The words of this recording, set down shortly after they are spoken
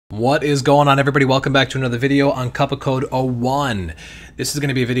What is going on, everybody? Welcome back to another video on Cup of Code 01. This is going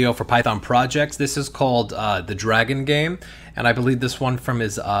to be a video for Python projects. This is called the Dragon Game, and I believe this one from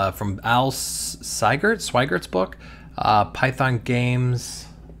Al Sweigert's book, Python Games.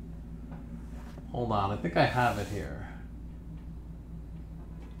 Hold on, I think I have it here.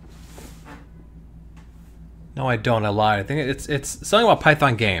 No, I don't. I lied. I think it's something about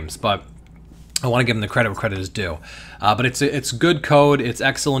Python Games, but I want to give them the credit where credit is due. But it's good code. It's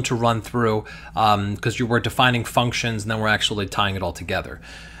excellent to run through because we're defining functions and then we're actually tying it all together.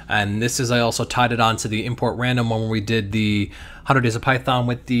 And this is, I also tied it on to the import random one when we did the 100 Days of Python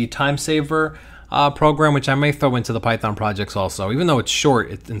with the time saver program, which I may throw into the Python projects also. Even though it's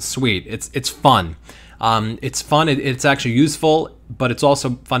short and sweet, it's fun. It's fun. It's actually useful, but it's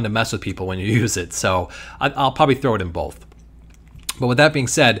also fun to mess with people when you use it. So I'll probably throw it in both. But with that being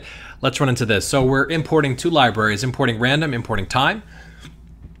said, let's run into this. So we're importing two libraries, importing random, importing time.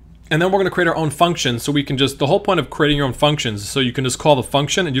 And then we're going to create our own functions so we can just, the whole point of creating your own functions is so you can just call the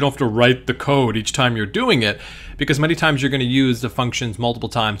function and you don't have to write the code each time you're doing it, because many times you're going to use the functions multiple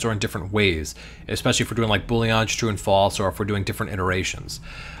times or in different ways, especially if we're doing like booleans, true and false, or if we're doing different iterations.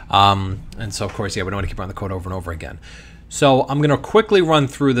 And so of course, yeah, we don't want to keep running the code over and over again. So I'm going to quickly run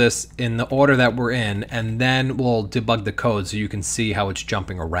through this in the order that we're in, and then we'll debug the code so you can see how it's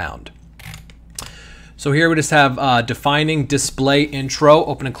jumping around. So here we just have defining display intro,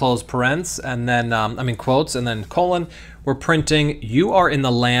 open and close parens, and then, quotes, and then colon. We're printing, you are in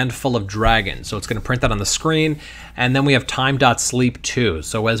the land full of dragons. So it's going to print that on the screen. And then we have time.sleep2.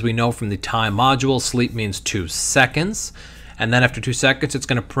 So as we know from the time module, sleep means 2 seconds. And then after 2 seconds, it's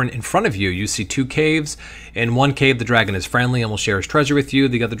going to print in front of you. You see 2 caves. In one cave, the dragon is friendly and will share his treasure with you.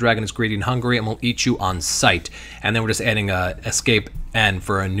 The other dragon is greedy and hungry and will eat you on sight. And then we're just adding a escape N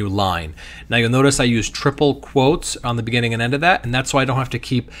for a new line. Now you'll notice I use triple quotes on the beginning and end of that, and that's why I don't have to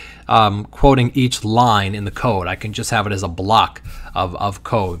keep quoting each line in the code. I can just have it as a block of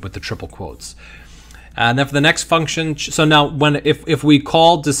code with the triple quotes. And then for the next function, so now if we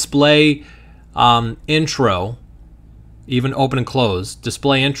call display intro, even open and close,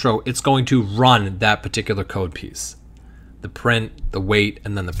 display intro, it's going to run that particular code piece. The print, the wait,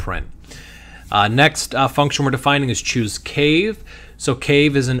 and then the print. Next function we're defining is choose cave. So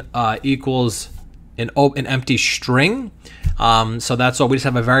cave is equals an empty string. So that's all. We just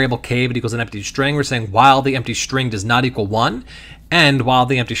have a variable cave. It equals an empty string. We're saying while the empty string does not equal 1, and while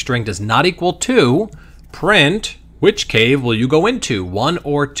the empty string does not equal 2, print which cave will you go into, 1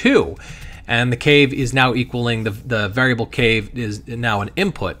 or 2. And the cave is now equaling the variable cave is now an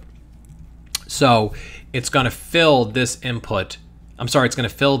input. So it's going to fill this input. It's going to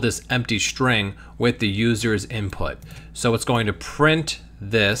fill this empty string with the user's input. So it's going to print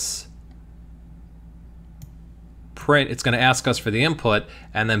this. It's going to ask us for the input,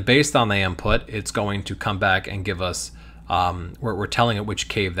 and then based on the input, it's going to come back and give us, we're telling it which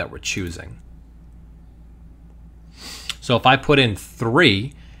cave that we're choosing. So if I put in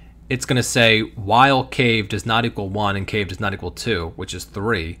 3, it's going to say while cave does not equal 1 and cave does not equal 2, which is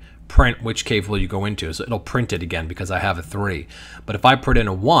 3, print which cave will you go into. So it'll print it again because I have a 3. But if I put in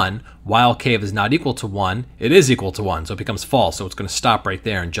a 1, while cave is not equal to 1, it is equal to 1, so it becomes false. So it's going to stop right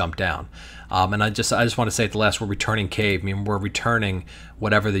there and jump down. And I just want to say at the last, we're returning cave. I mean, we're returning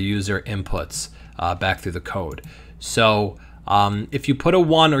whatever the user inputs back through the code. So if you put a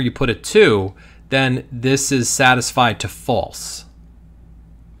 1 or you put a 2, then this is satisfied to false.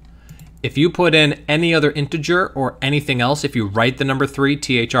 If you put in any other integer or anything else, if you write the number 3,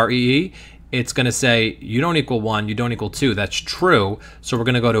 THREE, it's going to say you don't equal 1, you don't equal 2. That's true. So we're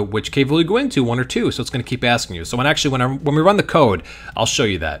going to go to which cave will you go into, 1 or 2. So it's going to keep asking you. So when we run the code, I'll show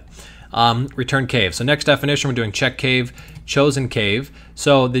you that. Return cave. So next definition, we're doing check cave, chosen cave.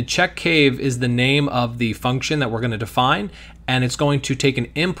 So the check cave is the name of the function that we're going to define, and it's going to take an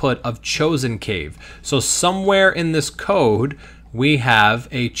input of chosen cave. So somewhere in this code, we have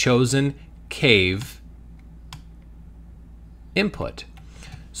a chosen cave input.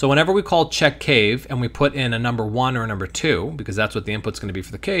 So whenever we call check cave and we put in a number 1 or a number 2, because that's what the input's going to be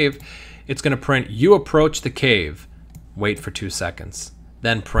for the cave, it's going to print you approach the cave, wait for 2 seconds.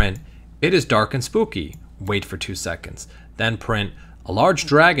 Then print it is dark and spooky, wait for 2 seconds. Then print a large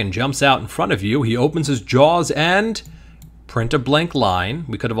dragon jumps out in front of you, he opens his jaws and print a blank line.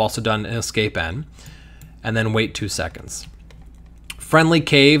 We could have also done an escape N, and then wait 2 seconds. Friendly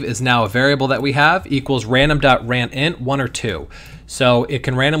cave is now a variable that we have, equals random.randint 1 or 2. So it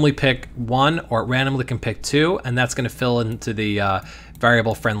can randomly pick 1 or it randomly can pick 2, and that's going to fill into the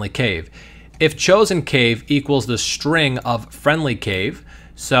variable friendly cave. If chosen cave equals the string of friendly cave,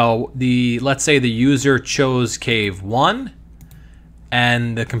 so let's say the user chose cave 1,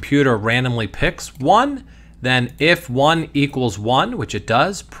 and the computer randomly picks 1, then if 1 equals 1, which it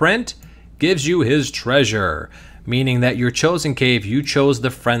does, print gives you his treasure, meaning that your chosen cave, you chose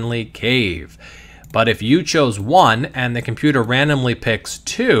the friendly cave. But if you chose 1 and the computer randomly picks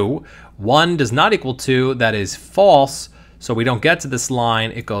 2, 1 does not equal 2, that is false, so we don't get to this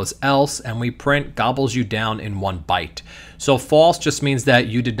line, it goes else, and we print gobbles you down in 1 bite. So false just means that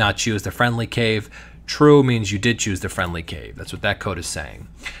you did not choose the friendly cave. True means you did choose the friendly cave. That's what that code is saying.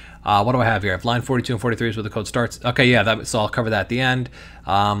 What do I have here? I have line 42 and 43 is where the code starts. Okay, yeah, so I'll cover that at the end.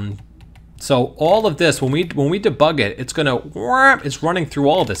 So all of this, when we debug it, it's running through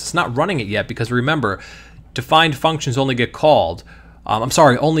all of this. It's not running it yet because remember, defined functions only get called.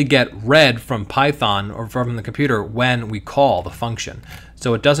 Only get read from Python or from the computer when we call the function.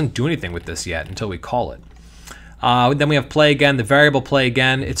 So it doesn't do anything with this yet until we call it. Then we have play again, the variable play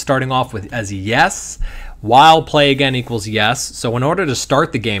again. It's starting off with as yes, while play again equals yes. So in order to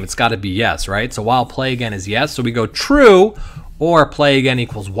start the game, it's got to be yes, right? So while play again is yes, so we go true, or play again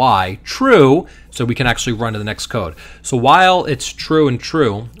equals y, true, so we can actually run to the next code. So while it's true and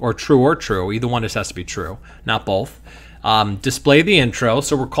true, or true, either one just has to be true, not both. Display the intro,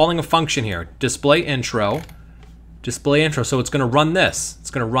 so we're calling a function here, display intro, so it's going to run this.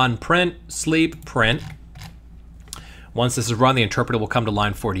 It's going to run print, sleep, print. Once this is run, the interpreter will come to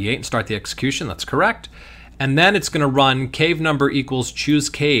line 48 and start the execution. That's correct. And then it's going to run cave number equals choose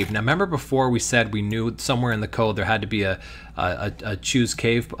cave. Now remember before we said we knew somewhere in the code there had to be a choose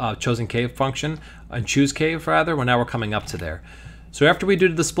cave, chosen cave function, and choose cave rather. Well, now we're coming up to there. So after we do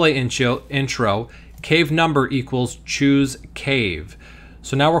the display intro, cave number equals choose cave.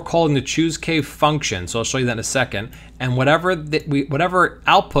 So now we're calling the choose cave function. So I'll show you that in a second. And whatever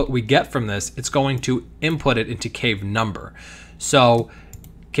output we get from this, it's going to input it into cave number. So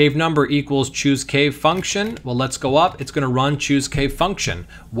cave number equals choose cave function. Well, let's go up. It's going to run choose cave function.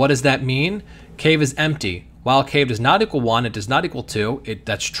 What does that mean? Cave is empty. While cave does not equal 1, it does not equal 2.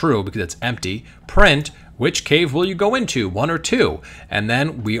 That's true because it's empty. Print, which cave will you go into, 1 or 2? And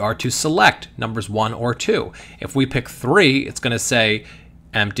then we are to select numbers 1 or 2. If we pick 3, it's going to say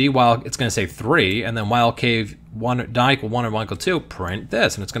empty, while it's going to say 3, and then while cave 1 not equal 1 or 1 equal 2, print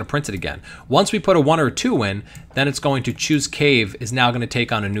this, and it's going to print it again. Once we put a 1 or a 2 in, then it's going to choose cave is now going to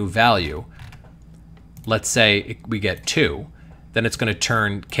take on a new value. Let's say we get 2. Then it's going to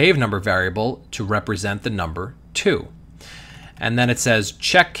turn cave number variable to represent the number 2. And then it says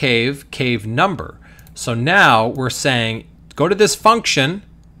check cave, cave number. So now we're saying go to this function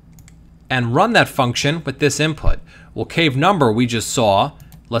and run that function with this input. Well, cave number we just saw,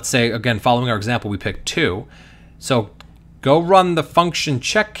 let's say, again, following our example, we picked 2. So go run the function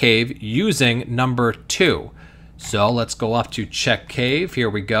check cave using number 2. So let's go up to check cave. Here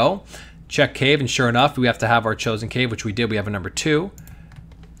we go. Check cave, and sure enough, we have to have our chosen cave, which we did. We have a number 2.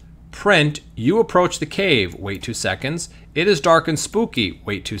 Print, you approach the cave. Wait 2 seconds. It is dark and spooky.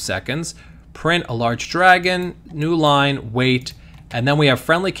 Wait 2 seconds. Print a large dragon. New line. Wait. And then we have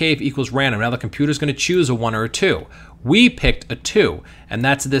friendly cave equals random. Now the computer's going to choose a 1 or a 2. We picked a 2, and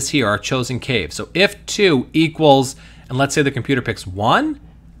that's this here, our chosen cave. So if 2 equals, and let's say the computer picks 1,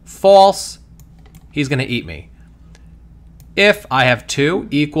 false, he's going to eat me. If I have 2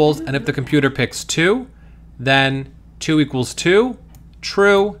 equals, and if the computer picks 2, then 2 equals 2,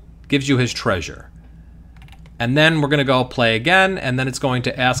 true, gives you his treasure. And then we're going to go play again, and then it's going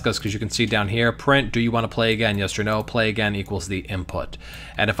to ask us, because you can see down here, print, do you want to play again, yes or no? Play again equals the input.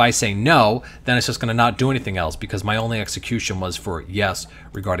 And if I say no, then it's just going to not do anything else, because my only execution was for yes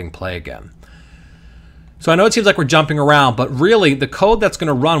regarding play again. So I know it seems like we're jumping around, but really the code that's going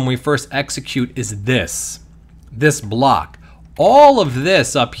to run when we first execute is this block. All of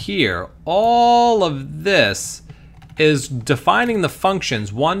this up here, all of this is defining the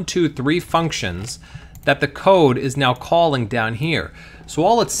functions, 1, 2, 3 functions, that the code is now calling down here. So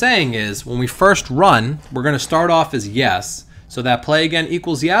all it's saying is when we first run, we're going to start off as yes. So that play again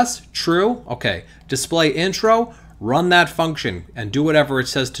equals yes, true. Okay, display intro, run that function and do whatever it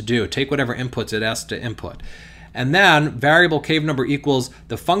says to do. Take whatever inputs it asks to input. And then variable cave number equals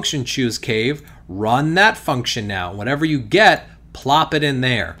the function choose cave, run that function now. Whatever you get, plop it in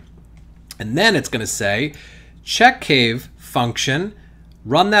there. And then it's going to say check cave function,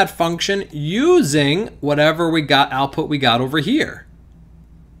 run that function using whatever we got, output we got over here.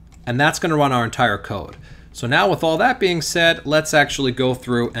 And that's going to run our entire code. So now with all that being said, let's actually go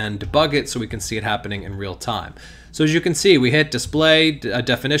through and debug it so we can see it happening in real time. So as you can see, we hit display,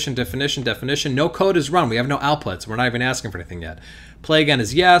 definition, definition, definition. No code is run. We have no outputs. We're not even asking for anything yet. Play again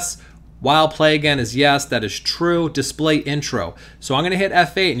is yes. While play again is yes, that is true. Display intro. So I'm going to hit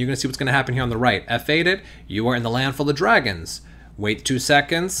F8 and you're going to see what's going to happen here on the right. F8 it, you are in the land full of dragons. Wait 2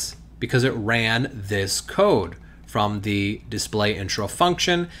 seconds because it ran this code from the display intro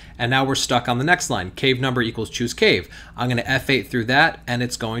function. And now we're stuck on the next line. Cave number equals choose cave. I'm going to F8 through that, and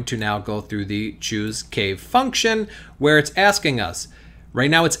it's going to now go through the choose cave function where it's asking us. Right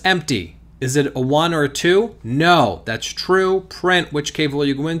now it's empty. Is it a 1 or a 2? No, that's true. Print which cave will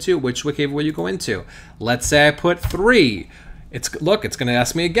you go into, which cave will you go into. Let's say I put 3. Look, it's going to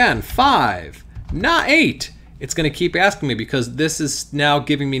ask me again. 5, not 8. It's going to keep asking me because this is now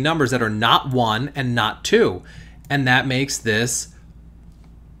giving me numbers that are not 1 and not 2. And that makes this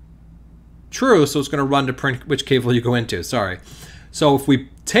true, so it's going to run to print which cave will you go into. Sorry. So if we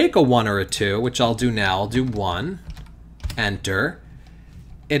take a 1 or a 2, which I'll do now, I'll do 1, enter,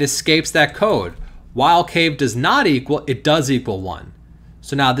 it escapes that code. While cave does not equal, it does equal 1.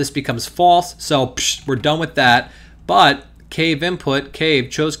 So now this becomes false, so we're done with that. But cave input,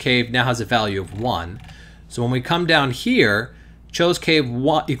 chose cave, now has a value of 1. So when we come down here, chose cave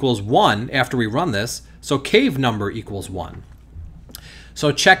equals 1 after we run this, so cave number equals 1.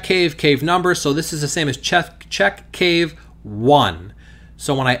 So check cave number, so this is the same as check cave 1.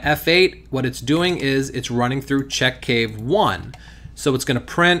 So when I F8, what it's doing is it's running through check cave 1. So it's going to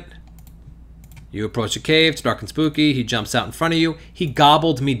print, you approach the cave, it's dark and spooky, he jumps out in front of you, he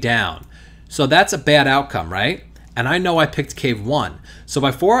gobbled me down. So that's a bad outcome, right? And I know I picked cave 1. So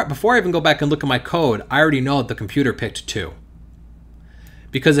before I even go back and look at my code, I already know the computer picked 2.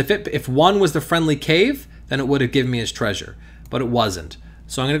 Because if 1 was the friendly cave, then it would have given me his treasure. But it wasn't.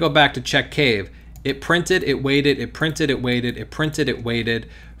 So I'm going to go back to check cave. It printed, it waited, it printed, it waited, it printed, it waited.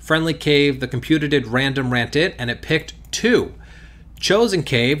 Friendly cave, the computer did random rant it, and it picked 2. Chosen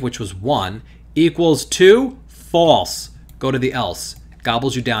cave, which was 1, equals 2, false. Go to the else. It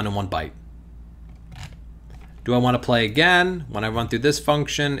gobbles you down in 1 bite. Do I want to play again? When I run through this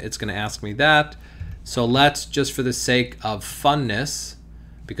function, it's going to ask me that. So let's, just for the sake of funness,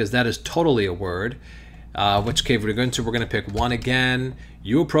 because that is totally a word, which cave we're going to? We're going to pick 1 again.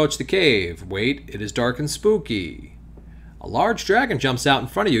 You approach the cave. Wait, it is dark and spooky. A large dragon jumps out in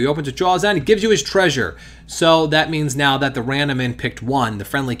front of you. He opens its jaws and he gives you his treasure. So that means now that the random in picked 1, the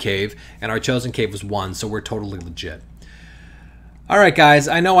friendly cave, and our chosen cave was 1, so we're totally legit. All right, guys,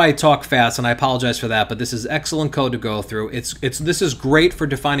 I know I talk fast, and I apologize for that, but this is excellent code to go through. This is great for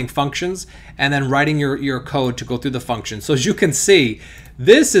defining functions and then writing your code to go through the function. So as you can see,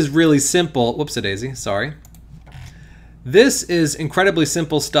 this is really simple. Whoops-a-daisy, sorry. This is incredibly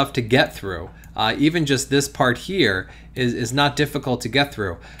simple stuff to get through. Even just this part here is not difficult to get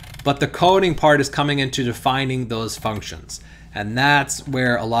through. But the coding part is coming into defining those functions. And that's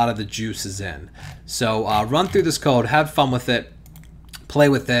where a lot of the juice is in. So run through this code, have fun with it, play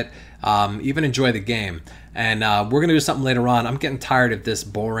with it, even enjoy the game. And we're going to do something later on. I'm getting tired of this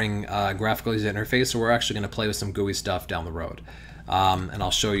boring graphical user interface, so we're actually going to play with some GUI stuff down the road. And I'll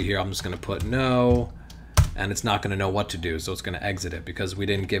show you here. I'm just going to put no, and it's not going to know what to do, so it's going to exit it because we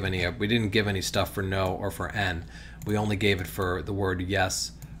didn't give any stuff for no or for n. We only gave it for the word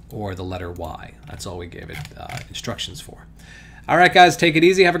yes or the letter y. That's all we gave it instructions for. All right, guys, take it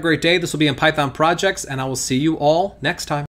easy. Have a great day. This will be in Python Projects, and I will see you all next time.